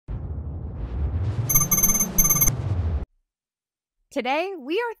Today,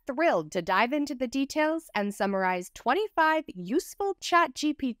 we are thrilled to dive into the details and summarize 25 useful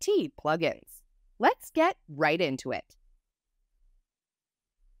ChatGPT plugins. Let's get right into it.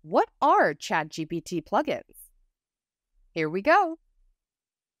 What are ChatGPT plugins? Here we go.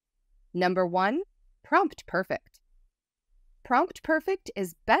 Number 1, Prompt Perfect. Prompt Perfect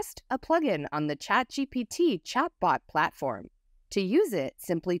is best a plugin on the ChatGPT chatbot platform. To use it,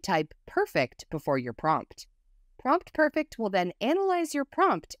 simply type perfect before your prompt. Prompt Perfect will then analyze your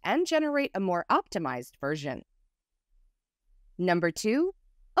prompt and generate a more optimized version. Number 2,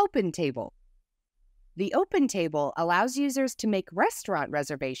 OpenTable. The OpenTable allows users to make restaurant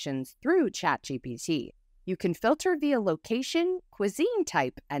reservations through ChatGPT. You can filter via location, cuisine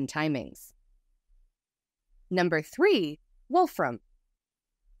type, and timings. Number 3, Wolfram.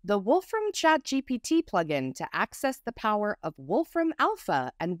 The Wolfram ChatGPT plugin to access the power of Wolfram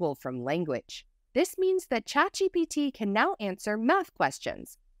Alpha and Wolfram language. This means that ChatGPT can now answer math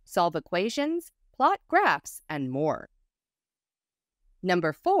questions, solve equations, plot graphs, and more.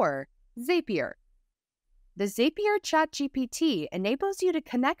 Number 4, Zapier. The Zapier ChatGPT enables you to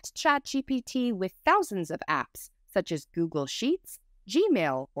connect ChatGPT with thousands of apps, such as Google Sheets,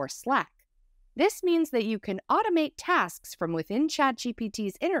 Gmail, or Slack. This means that you can automate tasks from within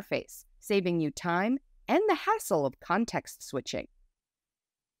ChatGPT's interface, saving you time and the hassle of context switching.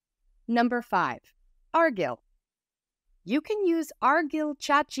 Number 5, Argyle. You can use Argyle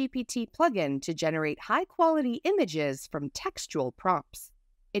ChatGPT plugin to generate high-quality images from textual prompts.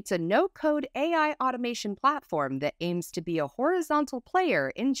 It's a no-code AI automation platform that aims to be a horizontal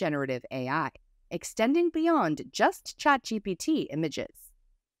player in generative AI, extending beyond just ChatGPT images.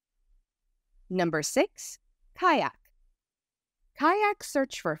 Number 6, Kayak. Kayak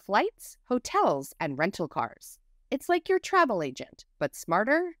search for flights, hotels, and rental cars. It's like your travel agent, but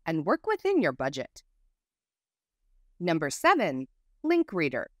smarter and work within your budget. Number 7, Link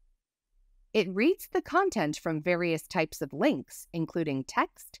Reader. It reads the content from various types of links, including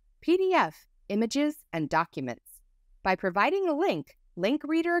text, PDF, images, and documents. By providing a link, Link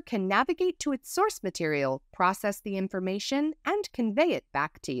Reader can navigate to its source material, process the information, and convey it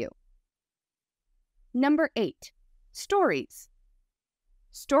back to you. Number 8, Stories.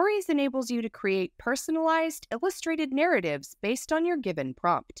 Stories enables you to create personalized, illustrated narratives based on your given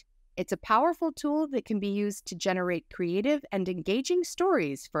prompt. It's a powerful tool that can be used to generate creative and engaging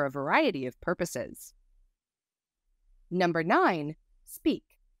stories for a variety of purposes. Number 9, Speak.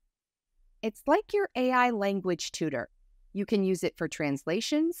 It's like your AI language tutor. You can use it for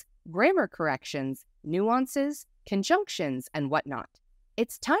translations, grammar corrections, nuances, conjunctions, and whatnot.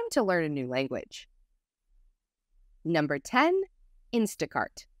 It's time to learn a new language. Number 10,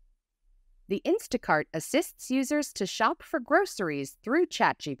 Instacart. The Instacart assists users to shop for groceries through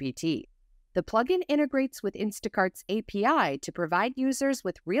ChatGPT. The plugin integrates with Instacart's API to provide users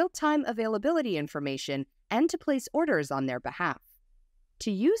with real-time availability information and to place orders on their behalf.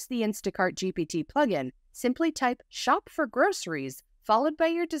 To use the Instacart GPT plugin, simply type "shop for groceries" followed by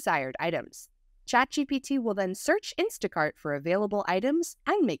your desired items. ChatGPT will then search Instacart for available items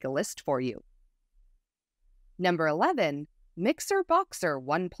and make a list for you. Number 11, Mixer Boxer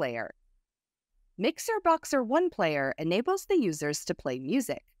One Player. Mixer Boxer One Player enables the users to play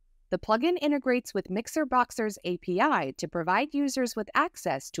music. The plugin integrates with Mixer Boxer's API to provide users with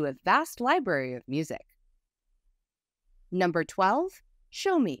access to a vast library of music. Number 12,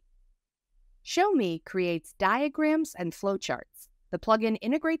 ShowMe. ShowMe creates diagrams and flowcharts. The plugin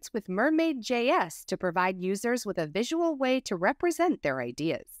integrates with Mermaid.js to provide users with a visual way to represent their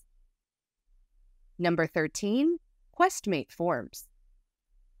ideas. Number 13, QuestMate Forms.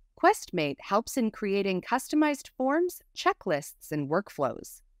 QuestMate helps in creating customized forms, checklists, and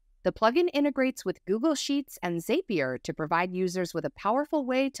workflows. The plugin integrates with Google Sheets and Zapier to provide users with a powerful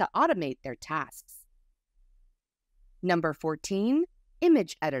way to automate their tasks. Number 14,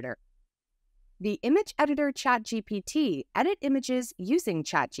 Image Editor. The Image Editor ChatGPT edit images using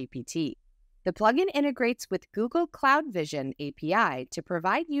ChatGPT. The plugin integrates with Google Cloud Vision API to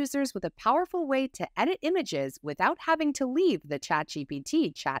provide users with a powerful way to edit images without having to leave the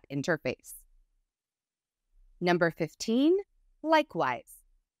ChatGPT chat interface. Number 15, Likewise.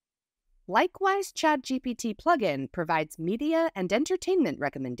 Likewise ChatGPT plugin provides media and entertainment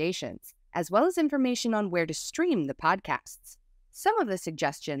recommendations, as well as information on where to stream the podcasts. Some of the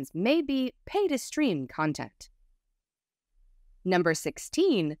suggestions may be pay-to-stream content. Number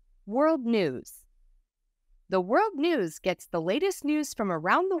 16, World News. The World News gets the latest news from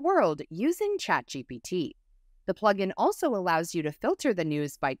around the world using ChatGPT. The plugin also allows you to filter the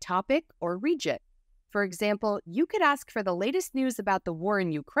news by topic or region. For example, you could ask for the latest news about the war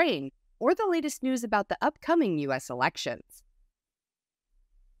in Ukraine or the latest news about the upcoming U.S. elections.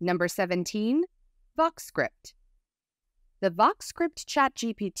 Number 17, VoxScript. The VoxScript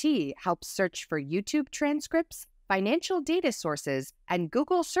ChatGPT helps search for YouTube transcripts, financial data sources, and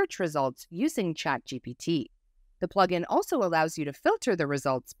Google search results using ChatGPT. The plugin also allows you to filter the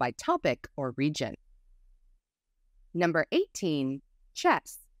results by topic or region. Number 18,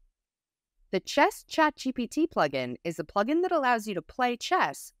 Chess. The Chess ChatGPT plugin is a plugin that allows you to play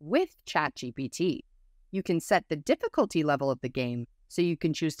chess with ChatGPT. You can set the difficulty level of the game, so you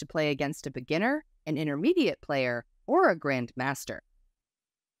can choose to play against a beginner, an intermediate player, or a grandmaster.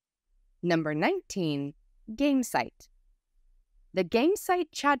 Number 19, GameSite. The GameSite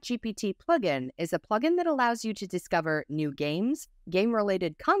ChatGPT plugin is a plugin that allows you to discover new games,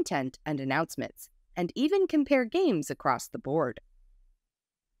 game-related content, and announcements, and even compare games across the board.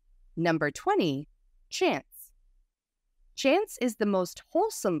 Number 20, Chance. Chance is the most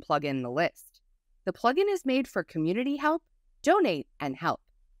wholesome plugin in the list. The plugin is made for community help, donate, and help.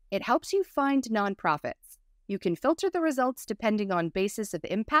 It helps you find nonprofits. You can filter the results depending on basis of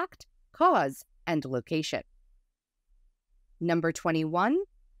impact, cause, and location. Number 21,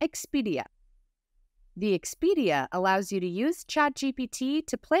 Expedia. The Expedia allows you to use ChatGPT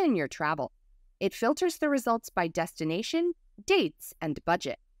to plan your travel. It filters the results by destination, dates, and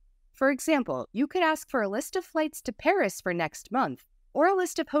budget. For example, you could ask for a list of flights to Paris for next month, or a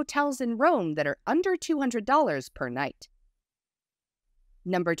list of hotels in Rome that are under $200 per night.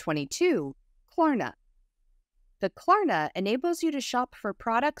 Number 22, Klarna. The Klarna enables you to shop for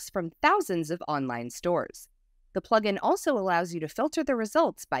products from thousands of online stores. The plugin also allows you to filter the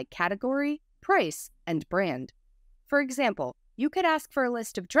results by category, price, and brand. For example, you could ask for a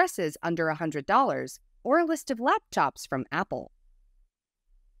list of dresses under $100 or a list of laptops from Apple.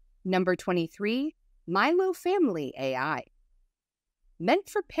 Number 23, Milo Family AI. Meant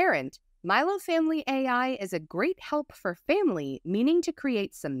for parent, Milo Family AI is a great help for family meaning to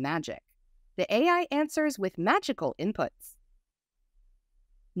create some magic. The AI answers with magical inputs.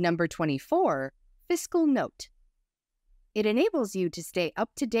 Number 24, Fiscal Note. It enables you to stay up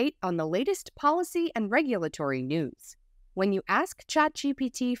to date on the latest policy and regulatory news. When you ask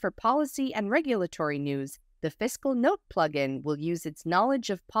ChatGPT for policy and regulatory news, the Fiscal Note plugin will use its knowledge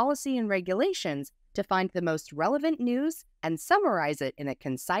of policy and regulations to find the most relevant news and summarize it in a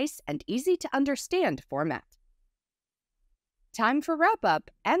concise and easy-to-understand format. Time for wrap-up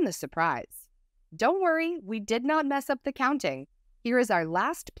and the surprise. Don't worry, we did not mess up the counting. Here is our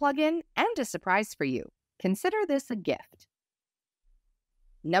last plugin and a surprise for you. Consider this a gift.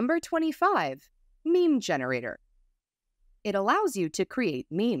 Number 25, Meme Generator. It allows you to create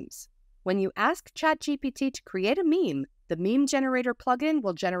memes. When you ask ChatGPT to create a meme, the Meme Generator plugin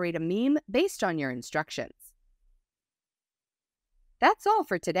will generate a meme based on your instructions. That's all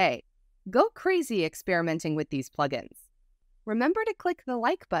for today. Go crazy experimenting with these plugins. Remember to click the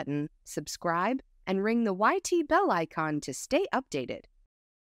like button, subscribe, and ring the YT bell icon to stay updated.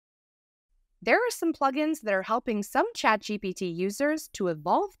 There are some plugins that are helping some ChatGPT users to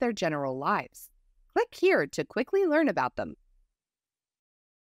evolve their general lives. Click here to quickly learn about them.